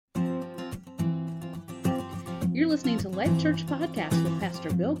You're listening to Life Church Podcast with Pastor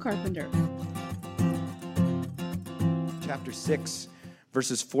Bill Carpenter. Chapter 6,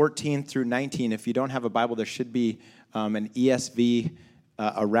 verses 14 through 19. If you don't have a Bible, there should be an ESV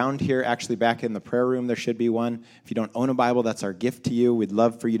around here. Actually, back in the prayer room, there should be one. If you don't own a Bible, that's our gift to you. We'd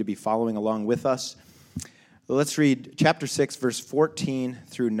love for you to be following along with us. Let's read chapter 6, verse 14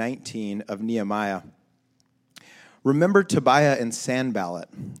 through 19 of Nehemiah. Remember Tobiah and Sanballat,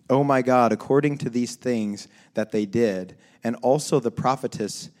 O my God, according to these things that they did, and also the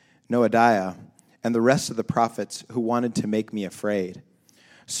prophetess Noadiah, and the rest of the prophets who wanted to make me afraid.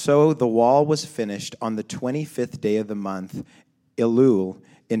 So the wall was finished on the 25th day of the month, Elul,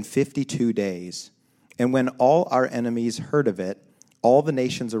 in 52 days. And when all our enemies heard of it, all the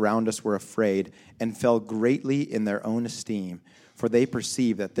nations around us were afraid and fell greatly in their own esteem, for they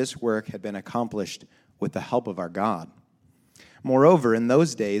perceived that this work had been accomplished with the help of our God. Moreover, in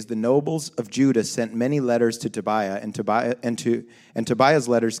those days, the nobles of Judah sent many letters to Tobiah, and Tobiah's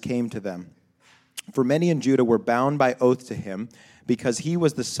letters came to them. For many in Judah were bound by oath to him, because he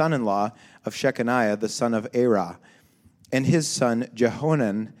was the son-in-law of Shechaniah, the son of Arah, and his son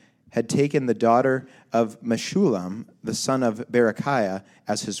Jehonan had taken the daughter of Meshullam, the son of Berechiah,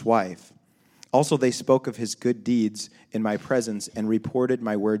 as his wife. Also they spoke of his good deeds in my presence and reported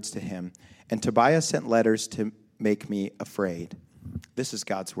my words to him. And Tobiah sent letters to make me afraid. This is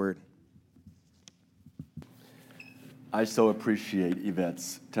God's word. I so appreciate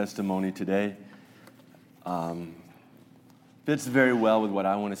Yvette's testimony today. Fits very well with what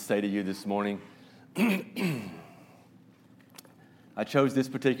I want to say to you this morning. I chose this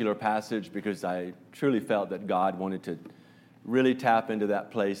particular passage because I truly felt that God wanted to really tap into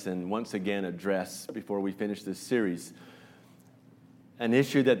that place and once again address, before we finish this series, an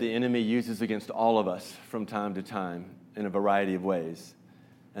issue that the enemy uses against all of us from time to time in a variety of ways,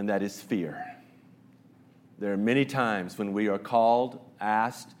 and that is fear. There are many times when we are called,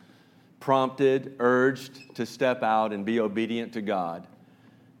 asked, prompted, urged to step out and be obedient to God,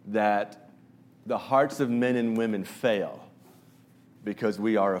 that the hearts of men and women fail because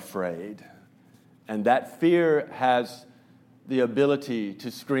we are afraid. And that fear has the ability to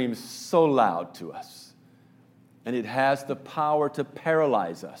scream so loud to us. And it has the power to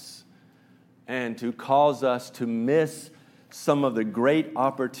paralyze us and to cause us to miss some of the great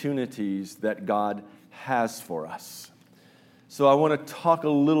opportunities that God has for us. So I want to talk a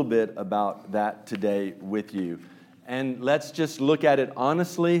little bit about that today with you. And let's just look at it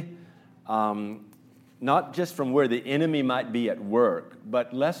honestly, not just from where the enemy might be at work,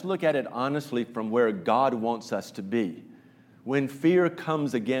 but let's look at it honestly from where God wants us to be. When fear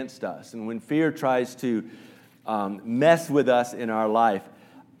comes against us and when fear tries to mess with us in our life,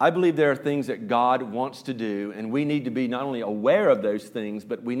 I believe there are things that God wants to do, and we need to be not only aware of those things,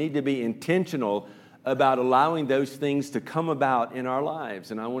 but we need to be intentional about allowing those things to come about in our lives.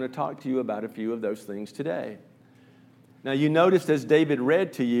 And I want to talk to you about a few of those things today. Now, you noticed as David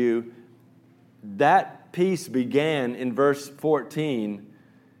read to you, that piece began in verse 14,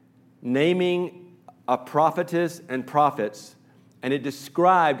 naming a prophetess and prophets, and it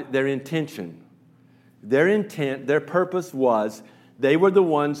described their intention. Their intent, their purpose was, they were the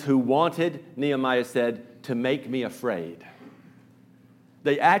ones who wanted, Nehemiah said, to make me afraid.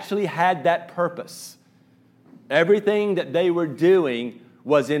 They actually had that purpose. Everything that they were doing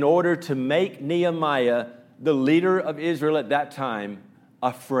was in order to make Nehemiah, the leader of Israel at that time,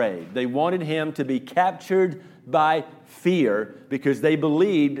 afraid. They wanted him to be captured by fear because they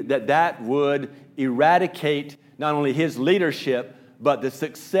believed that that would eradicate not only his leadership, but the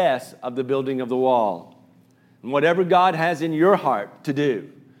success of the building of the wall. And whatever God has in your heart to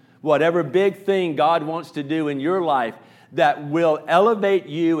do, whatever big thing God wants to do in your life that will elevate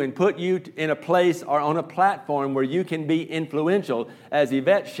you and put you in a place or on a platform where you can be influential, as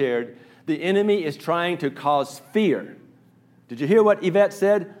Yvette shared, the enemy is trying to cause fear. Did you hear what Yvette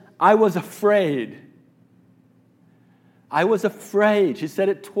said? I was afraid. I was afraid. She said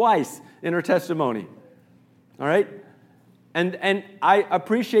it twice in her testimony. All right? And I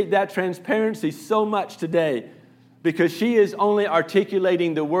appreciate that transparency so much today because she is only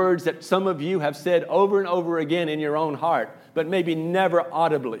articulating the words that some of you have said over and over again in your own heart, but maybe never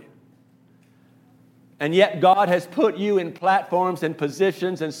audibly. And yet God has put you in platforms and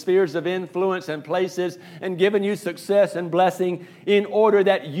positions and spheres of influence and places and given you success and blessing in order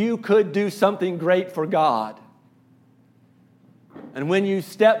that you could do something great for God. And when you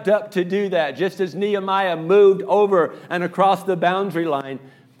stepped up to do that, just as Nehemiah moved over and across the boundary line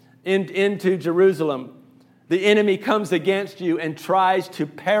into Jerusalem, the enemy comes against you and tries to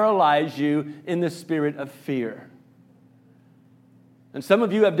paralyze you in the spirit of fear. And some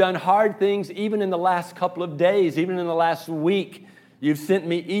of you have done hard things even in the last couple of days, even in the last week. You've sent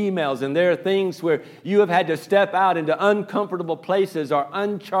me emails, and there are things where you have had to step out into uncomfortable places or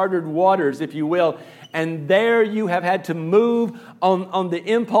uncharted waters, if you will, and there you have had to move on the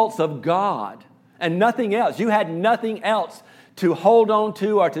impulse of God and nothing else. You had nothing else to hold on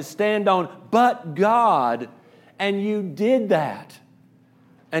to or to stand on but God, and you did that.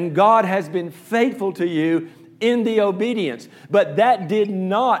 And God has been faithful to you in the obedience. But that did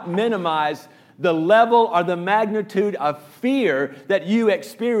not minimize the level or the magnitude of fear that you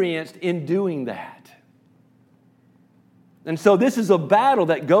experienced in doing that. And so this is a battle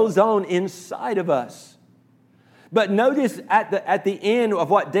that goes on inside of us. But notice at the end of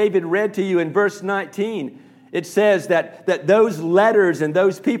what David read to you in verse 19, it says that those letters and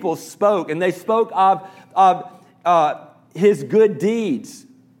those people spoke, and they spoke of his good deeds.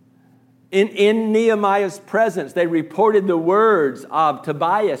 In Nehemiah's presence, they reported the words of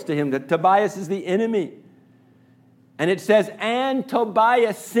Tobias to him, that Tobias is the enemy. And it says, and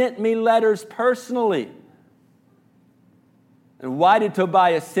Tobias sent me letters personally. And why did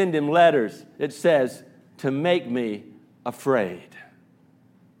Tobias send him letters? It says, to make me afraid.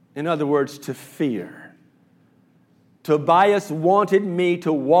 In other words, to fear. Tobias wanted me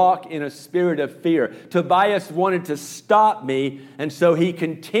to walk in a spirit of fear. Tobias wanted to stop me, and so he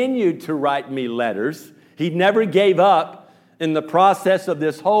continued to write me letters. He never gave up in the process of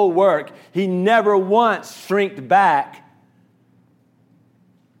this whole work. He never once shrinked back.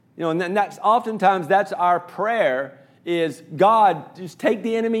 You know, and that's oftentimes that's our prayer is, God, just take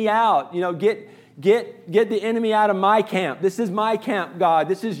the enemy out. You know, get the enemy out of my camp. This is my camp, God.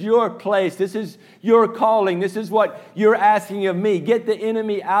 This is your place. This is your calling. This is what you're asking of me. Get the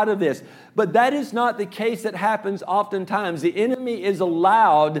enemy out of this. But that is not the case that happens oftentimes. The enemy is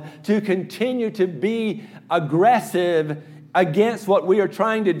allowed to continue to be aggressive against what we are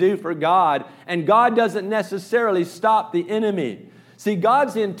trying to do for God. And God doesn't necessarily stop the enemy. See,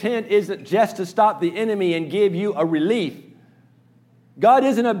 God's intent isn't just to stop the enemy and give you a relief. God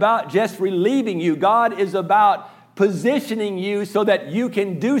isn't about just relieving you. God is about positioning you so that you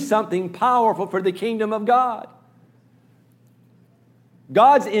can do something powerful for the kingdom of God.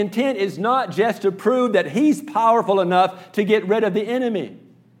 God's intent is not just to prove that He's powerful enough to get rid of the enemy.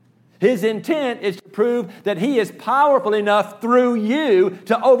 His intent is to prove that He is powerful enough through you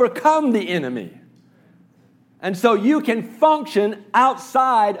to overcome the enemy. And so you can function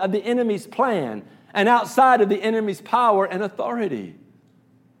outside of the enemy's plan and outside of the enemy's power and authority.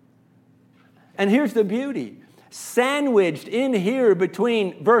 And here's the beauty. Sandwiched in here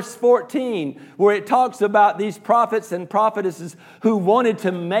between verse 14, where it talks about these prophets and prophetesses who wanted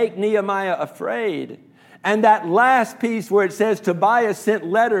to make Nehemiah afraid, and that last piece where it says Tobias sent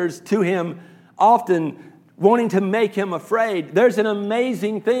letters to him often wanting to make him afraid. There's an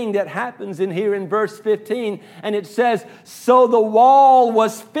amazing thing that happens in here in verse 15, and it says, so the wall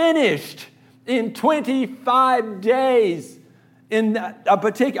was finished in 25 days. In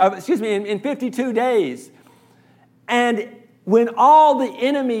 52 days. And when all the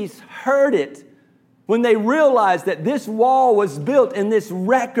enemies heard it, when they realized that this wall was built in this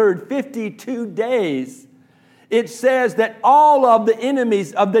record 52 days, it says that all of the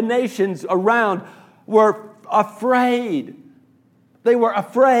enemies of the nations around were afraid. They were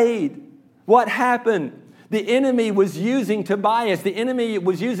afraid. What happened? The enemy was using Tobias. The enemy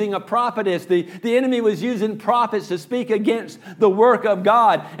was using a prophetess. The enemy was using prophets to speak against the work of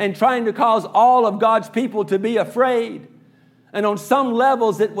God and trying to cause all of God's people to be afraid. And on some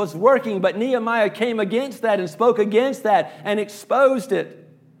levels it was working, but Nehemiah came against that and spoke against that and exposed it.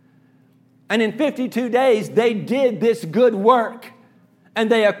 And in 52 days they did this good work. And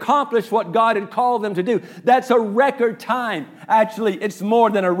they accomplished what God had called them to do. That's a record time. Actually, it's more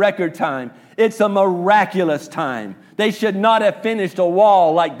than a record time. It's a miraculous time. They should not have finished a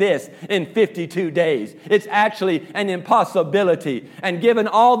wall like this in 52 days. It's actually an impossibility. And given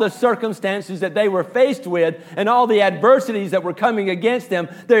all the circumstances that they were faced with and all the adversities that were coming against them,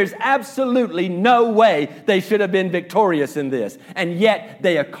 there's absolutely no way they should have been victorious in this. And yet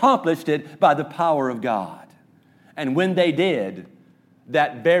they accomplished it by the power of God. And when they did,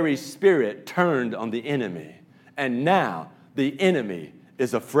 that very spirit turned on the enemy. And now the enemy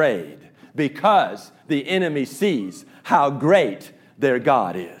is afraid because the enemy sees how great their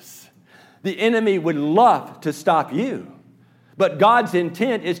God is. The enemy would love to stop you, but God's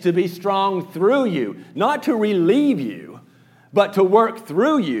intent is to be strong through you, not to relieve you, but to work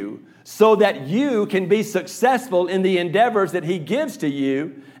through you so that you can be successful in the endeavors that He gives to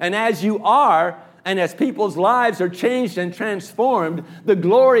you. And as you are, And as people's lives are changed and transformed, the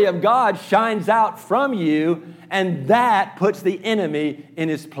glory of God shines out from you, and that puts the enemy in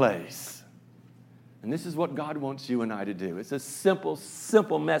his place. And this is what God wants you and I to do. It's a simple,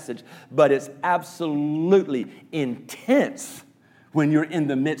 simple message, but it's absolutely intense when you're in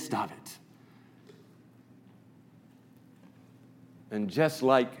the midst of it. And just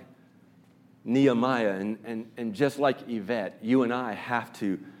like Nehemiah and just like Yvette, you and I have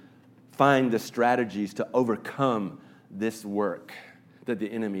to find the strategies to overcome this work that the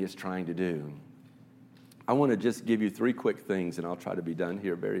enemy is trying to do. I want to just give you 3 quick things, and I'll try to be done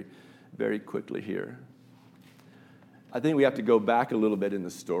here very, very quickly here. I think we have to go back a little bit in the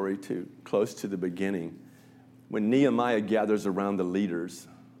story to close to the beginning, when Nehemiah gathers around the leaders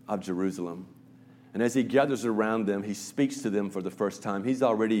of Jerusalem. And as he gathers around them, he speaks to them for the first time. He's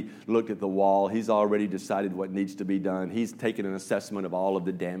already looked at the wall. He's already decided what needs to be done. He's taken an assessment of all of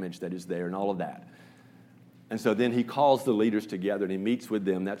the damage that is there and all of that. And so then he calls the leaders together and he meets with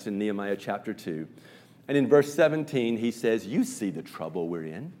them. That's in Nehemiah chapter 2. And in verse 17, he says, you see the trouble we're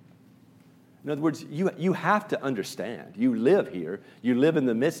in. In other words, you have to understand. You live here. You live in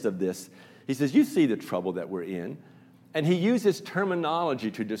the midst of this. He says, you see the trouble that we're in. And he uses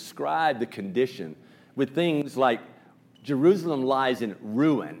terminology to describe the condition with things like Jerusalem lies in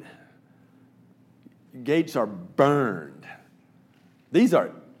ruin. Gates are burned. These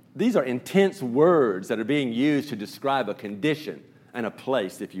are intense words that are being used to describe a condition and a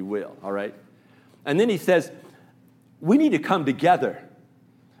place, if you will, all right? And then he says, we need to come together.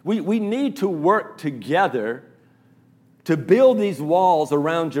 We need to work together to build these walls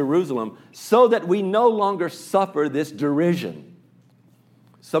around Jerusalem so that we no longer suffer this derision.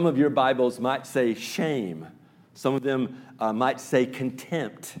 Some of your Bibles might say shame. Some of them might say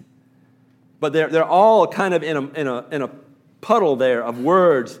contempt. But they're all kind of in a puddle there of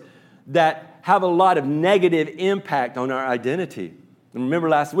words that have a lot of negative impact on our identity. And remember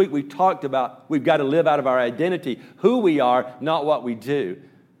last week we talked about we've got to live out of our identity, who we are, not what we do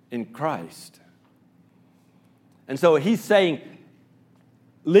in Christ. And so he's saying,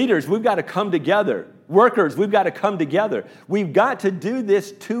 leaders, we've got to come together. Workers, we've got to come together. We've got to do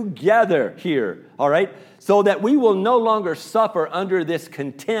this together here, all right? So that we will no longer suffer under this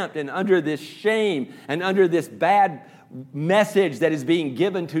contempt and under this shame and under this bad message that is being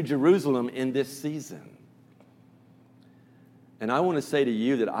given to Jerusalem in this season. And I want to say to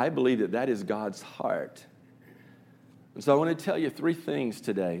you that I believe that that is God's heart. And so I want to tell you 3 things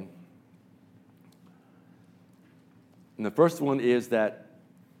today. And the first one is that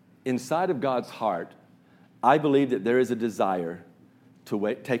inside of God's heart, I believe that there is a desire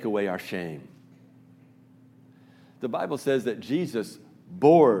to take away our shame. The Bible says that Jesus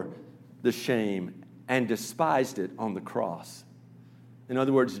bore the shame and despised it on the cross. In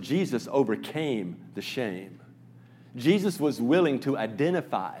other words, Jesus overcame the shame. Jesus was willing to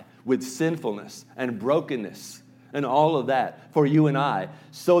identify with sinfulness and brokenness and all of that for you and I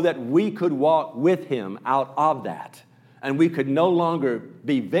so that we could walk with him out of that. And we could no longer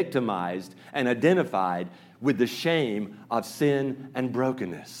be victimized and identified with the shame of sin and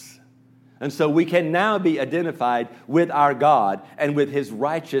brokenness. And so we can now be identified with our God and with his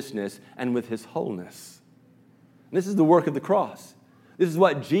righteousness and with his wholeness. And this is the work of the cross. This is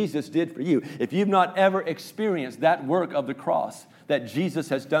what Jesus did for you. If you've not ever experienced that work of the cross that Jesus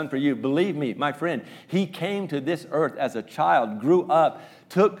has done for you, believe me, my friend, he came to this earth as a child, grew up,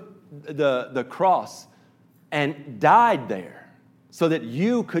 took the cross, and died there so that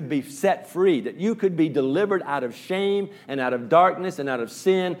you could be set free, that you could be delivered out of shame and out of darkness and out of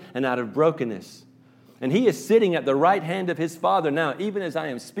sin and out of brokenness. And he is sitting at the right hand of his Father now, even as I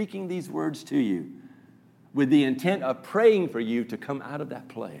am speaking these words to you, with the intent of praying for you to come out of that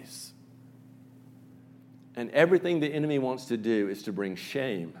place. And everything the enemy wants to do is to bring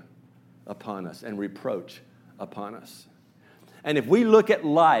shame upon us and reproach upon us. And if we look at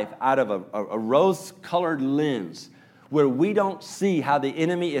life out of a rose-colored lens where we don't see how the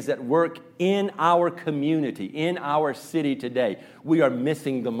enemy is at work in our community, in our city today, we are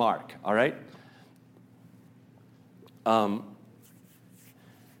missing the mark, all right?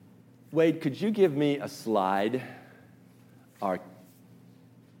 Wade, could you give me a slide? Or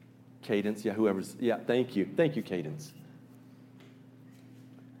Cadence, thank you. Thank you, Cadence.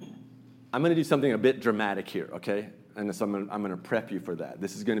 I'm going to do something a bit dramatic here, okay? And so I'm going to prep you for that.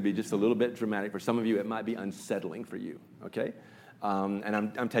 This is going to be just a little bit dramatic. For some of you, it might be unsettling for you, okay? And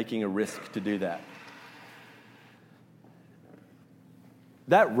I'm taking a risk to do that.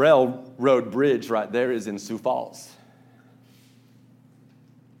 That railroad bridge right there is in Sioux Falls.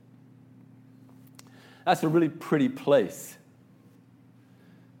 That's a really pretty place.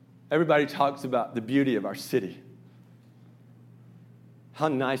 Everybody talks about the beauty of our city. How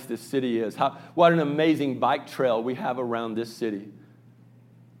nice this city is. What an amazing bike trail we have around this city.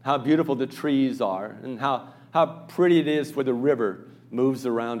 How beautiful the trees are, and how pretty it is where the river moves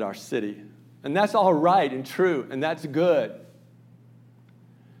around our city. And that's all right and true, and that's good.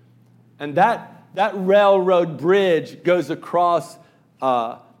 And that railroad bridge goes across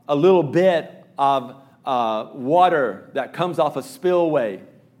a little bit of water that comes off a spillway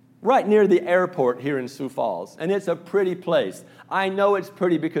right near the airport here in Sioux Falls. And it's a pretty place. I know it's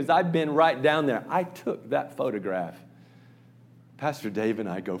pretty because I've been right down there. I took that photograph. Pastor Dave and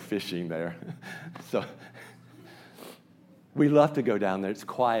I go fishing there. So we love to go down there. It's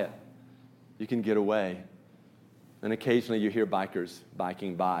quiet. You can get away. And occasionally you hear bikers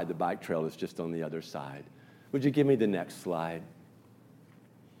biking by. The bike trail is just on the other side. Would you give me the next slide?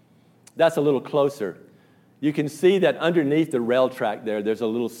 That's a little closer. You can see that underneath the rail track there's a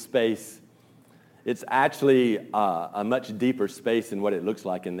little space. It's actually a much deeper space than what it looks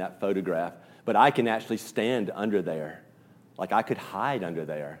like in that photograph. But I can actually stand under there. Like I could hide under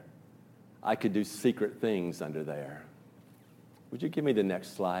there. I could do secret things under there. Would you give me the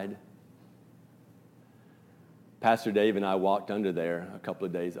next slide? Pastor Dave and I walked under there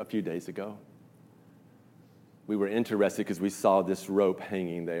a few days ago. We were interested because we saw this rope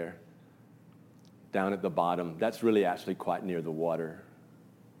hanging there down at the bottom. That's really actually quite near the water.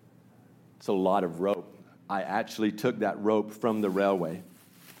 It's a lot of rope. I actually took that rope from the railway.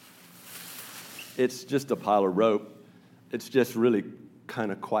 It's just a pile of rope. It's just really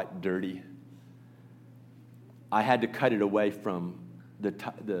kind of quite dirty. I had to cut it away from the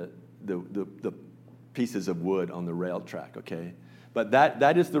pieces of wood on the rail track, okay? But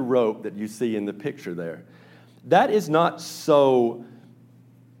that is the rope that you see in the picture there. That is not so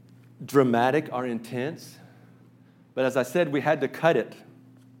dramatic or intense, but as I said, we had to cut it.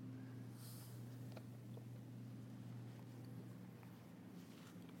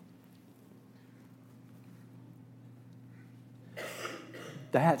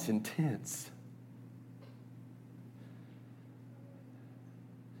 That's intense.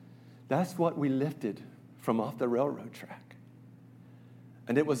 That's what we lifted from off the railroad track.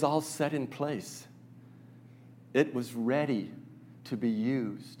 And it was all set in place. It was ready to be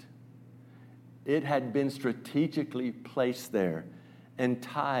used. It had been strategically placed there and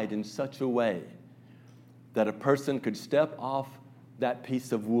tied in such a way that a person could step off that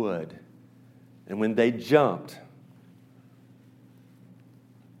piece of wood, and when they jumped,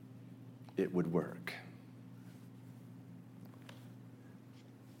 it would work.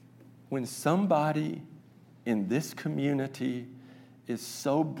 When somebody in this community is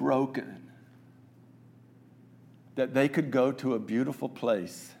so broken that they could go to a beautiful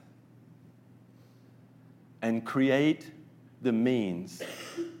place and create the means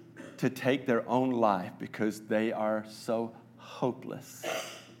to take their own life because they are so hopeless,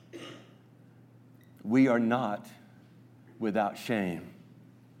 we are not without shame.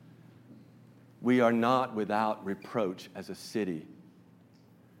 We are not without reproach as a city.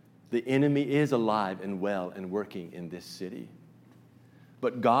 The enemy is alive and well and working in this city.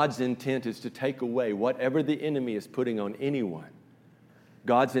 But God's intent is to take away whatever the enemy is putting on anyone.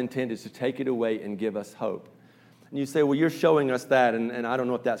 God's intent is to take it away and give us hope. And you say, well, you're showing us that, and I don't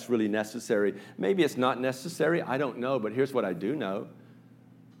know if that's really necessary. Maybe it's not necessary. I don't know. But here's what I do know.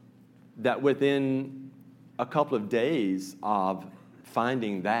 That within a couple of days of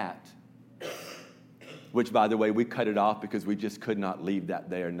finding that, which, by the way, we cut it off because we just could not leave that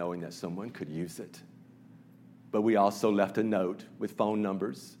there knowing that someone could use it. But we also left a note with phone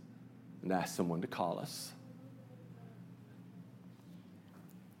numbers and asked someone to call us.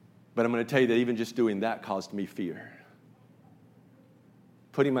 But I'm going to tell you that even just doing that caused me fear.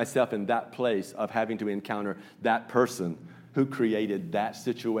 Putting myself in that place of having to encounter that person who created that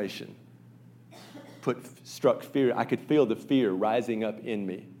situation struck fear. I could feel the fear rising up in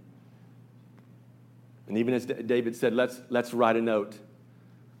me. And even as David said, let's write a note.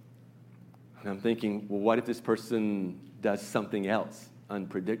 And I'm thinking, well, what if this person does something else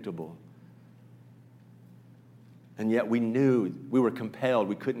unpredictable? And yet we knew, we were compelled,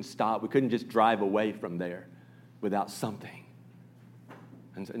 we couldn't stop, we couldn't just drive away from there without something.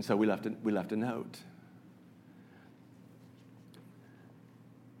 And so we left a note.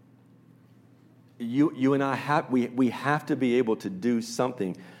 You and I we have to be able to do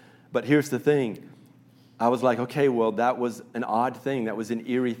something. But here's the thing. I was like, okay, well, that was an odd thing. That was an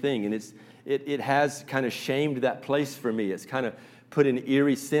eerie thing. And it has kind of shamed that place for me. It's kind of put an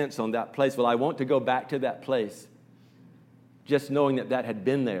eerie sense on that place. Well, I want to go back to that place, just knowing that had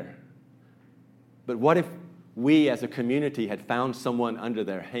been there. But what we as a community had found someone under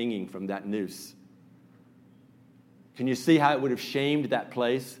there hanging from that noose. Can you see how it would have shamed that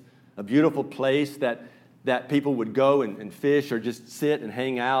place? A beautiful place that people would go and fish or just sit and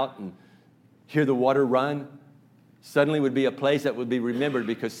hang out and hear the water run. Suddenly would be a place that would be remembered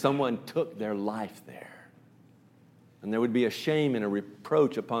because someone took their life there. And there would be a shame and a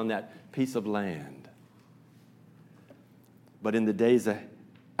reproach upon that piece of land. But in the days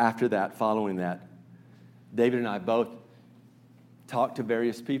after that, following that, David and I both talked to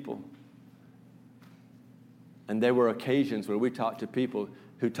various people. And there were occasions where we talked to people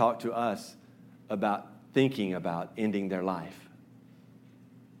who talked to us about thinking about ending their life.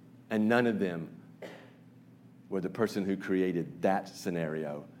 And none of them were the person who created that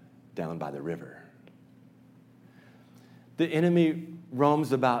scenario down by the river. The enemy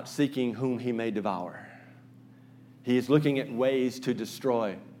roams about seeking whom he may devour. He is looking at ways to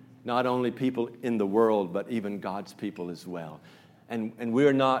destroy not only people in the world, but even God's people as well. And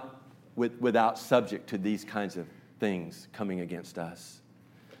we're not without subject to these kinds of things coming against us.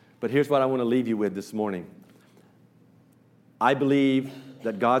 But here's what I want to leave you with this morning. I believe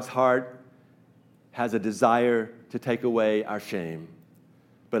that God's heart has a desire to take away our shame.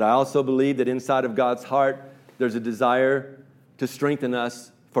 But I also believe that inside of God's heart, there's a desire to strengthen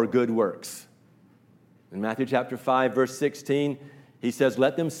us for good works. In Matthew chapter 5, verse 16, he says,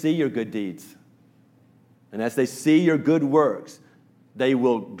 let them see your good deeds. And as they see your good works, they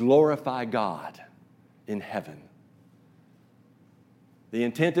will glorify God in heaven. The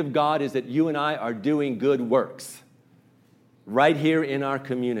intent of God is that you and I are doing good works right here in our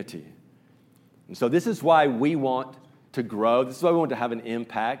community. And so this is why we want to grow. This is why we want to have an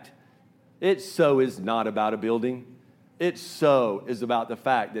impact. It so is not about a building. It so is about the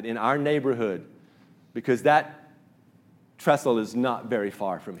fact that in our neighborhood, because that trestle is not very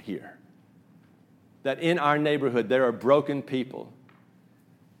far from here, that in our neighborhood there are broken people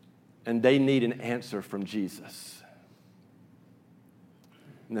and they need an answer from Jesus.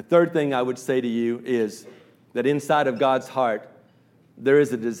 And the third thing I would say to you is that inside of God's heart, there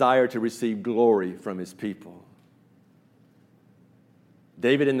is a desire to receive glory from his people.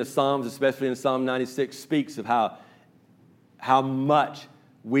 David in the Psalms, especially in Psalm 96, speaks of how much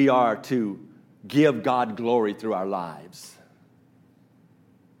we are to give God glory through our lives.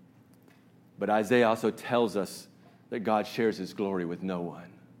 But Isaiah also tells us that God shares his glory with no one.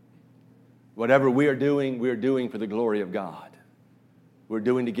 Whatever we are doing for the glory of God. We're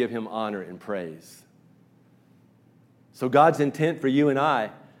doing to give him honor and praise. So God's intent for you and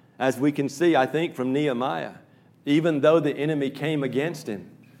I, as we can see, I think, from Nehemiah, even though the enemy came against him,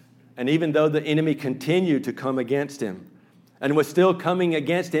 and even though the enemy continued to come against him, and was still coming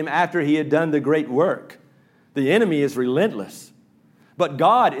against him after he had done the great work, the enemy is relentless. But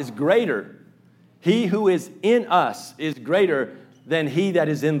God is greater. He who is in us is greater than he that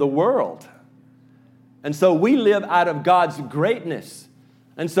is in the world. And so we live out of God's greatness.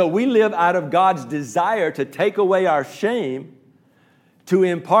 And so we live out of God's desire to take away our shame, to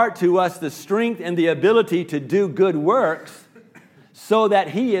impart to us the strength and the ability to do good works so that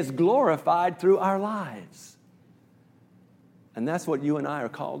he is glorified through our lives. And that's what you and I are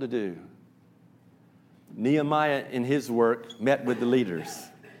called to do. Nehemiah, in his work, met with the leaders.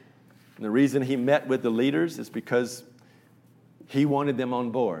 And the reason he met with the leaders is because he wanted them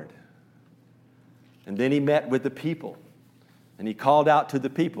on board. And then he met with the people. And he called out to the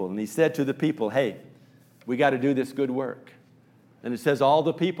people. And he said to the people, hey, we got to do this good work. And it says all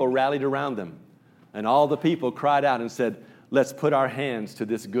the people rallied around them. And all the people cried out and said, let's put our hands to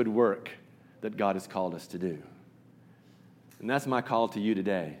this good work that God has called us to do. And that's my call to you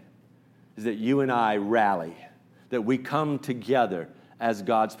today, is that you and I rally, that we come together as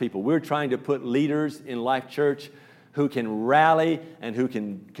God's people. We're trying to put leaders in Life Church who can rally and who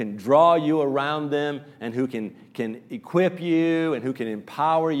can draw you around them and who can equip you and who can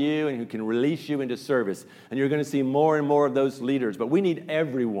empower you and who can release you into service. And you're going to see more and more of those leaders. But we need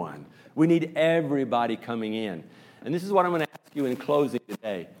everyone. We need everybody coming in. And this is what I'm going to ask you in closing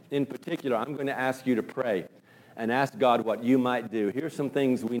today. In particular, I'm going to ask you to pray and ask God what you might do. Here's some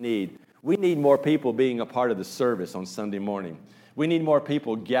things we need. We need more people being a part of the service on Sunday morning. We need more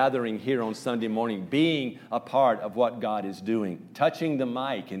people gathering here on Sunday morning, being a part of what God is doing, touching the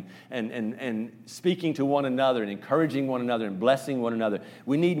mic and speaking to one another and encouraging one another and blessing one another.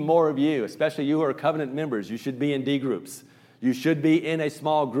 We need more of you, especially you who are covenant members. You should be in D groups. You should be in a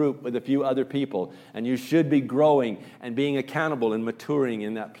small group with a few other people, and you should be growing and being accountable and maturing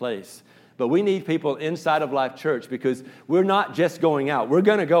in that place. But we need people inside of Life Church because we're not just going out. We're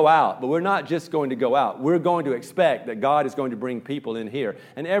going to go out, but we're not just going to go out. We're going to expect that God is going to bring people in here.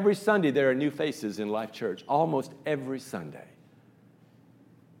 And every Sunday there are new faces in Life Church, almost every Sunday.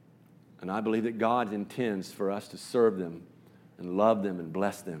 And I believe that God intends for us to serve them and love them and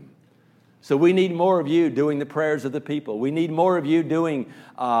bless them. So we need more of you doing the prayers of the people. We need more of you doing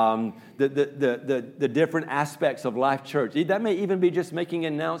the different aspects of Life Church. That may even be just making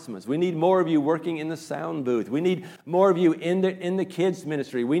announcements. We need more of you working in the sound booth. We need more of you in the kids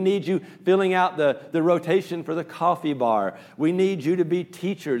ministry. We need you filling out the rotation for the coffee bar. We need you to be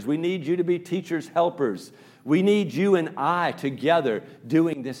teachers. We need you to be teachers' helpers. We need you and I together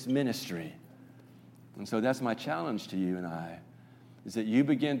doing this ministry. And so that's my challenge to you and I, is that you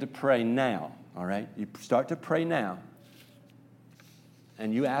begin to pray now, all right? You start to pray now,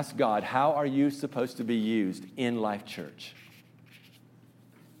 and you ask God, how are you supposed to be used in Life Church?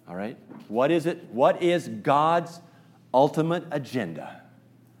 All right? What is it? What is God's ultimate agenda?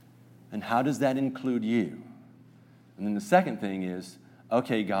 And how does that include you? And then the second thing is,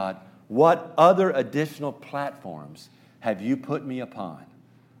 okay, God, what other additional platforms have you put me upon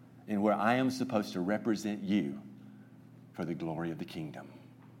in where I am supposed to represent you for the glory of the kingdom?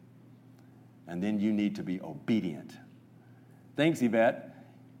 And then you need to be obedient. Thanks, Yvette.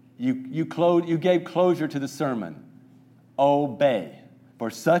 You gave closure to the sermon. Obey. For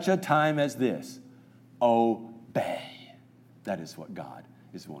such a time as this, obey. That is what God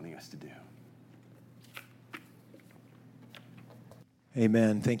is wanting us to do.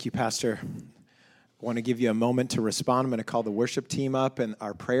 Amen. Thank you, Pastor. I want to give you a moment to respond. I'm going to call the worship team up and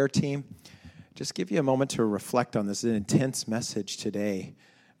our prayer team. Just give you a moment to reflect on this. It's an intense message today.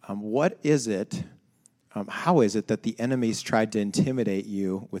 What is it, how is it that the enemy's tried to intimidate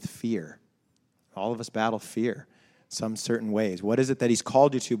you with fear? All of us battle fear some certain ways. What is it that he's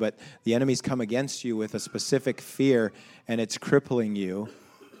called you to, but the enemy's come against you with a specific fear and it's crippling you?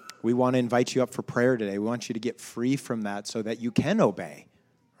 We want to invite you up for prayer today. We want you to get free from that so that you can obey,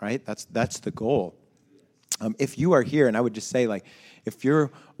 right? That's the goal. If you are here, and I would just say, like, if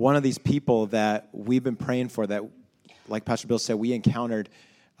you're one of these people that we've been praying for, that, like Pastor Bill said, we encountered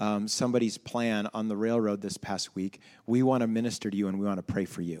somebody's plan on the railroad this past week, we want to minister to you and we want to pray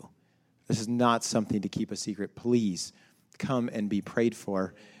for you. This is not something to keep a secret. Please come and be prayed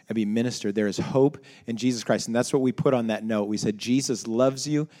for and be ministered. There is hope in Jesus Christ, and that's what we put on that note. We said Jesus loves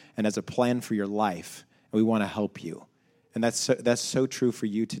you and has a plan for your life, and we want to help you. And that's so true for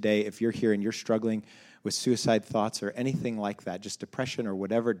you today. If you're here and you're struggling with suicide thoughts or anything like that, just depression or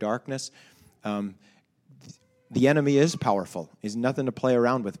whatever, darkness, the enemy is powerful. He's nothing to play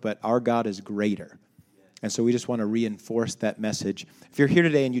around with, but our God is greater. And so we just want to reinforce that message. If you're here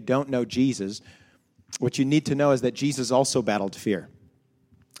today and you don't know Jesus, what you need to know is that Jesus also battled fear.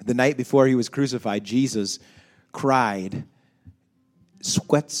 The night before he was crucified, Jesus cried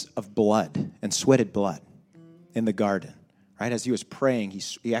sweats of blood and sweated blood in the garden. Right? As he was praying,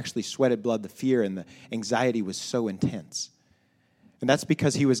 he actually sweated blood. The fear and the anxiety was so intense. And that's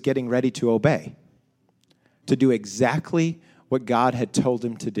because he was getting ready to obey, to do exactly what God had told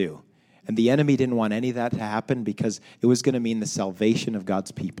him to do. And the enemy didn't want any of that to happen because it was going to mean the salvation of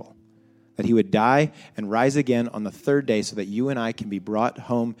God's people. That he would die and rise again on the third day so that you and I can be brought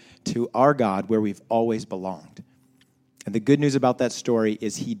home to our God where we've always belonged. And the good news about that story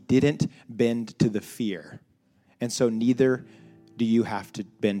is he didn't bend to the fear. And so neither do you have to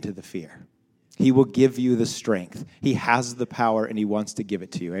bend to the fear. He will give you the strength. He has the power, and he wants to give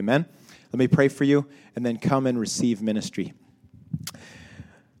it to you. Amen? Let me pray for you, and then come and receive ministry.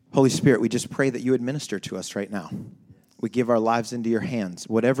 Holy Spirit, we just pray that you would minister to us right now. We give our lives into your hands.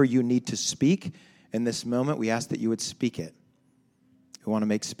 Whatever you need to speak in this moment, we ask that you would speak it. We want to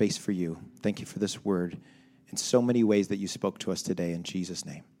make space for you. Thank you for this word in so many ways that you spoke to us today. In Jesus'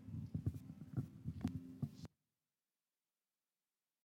 name.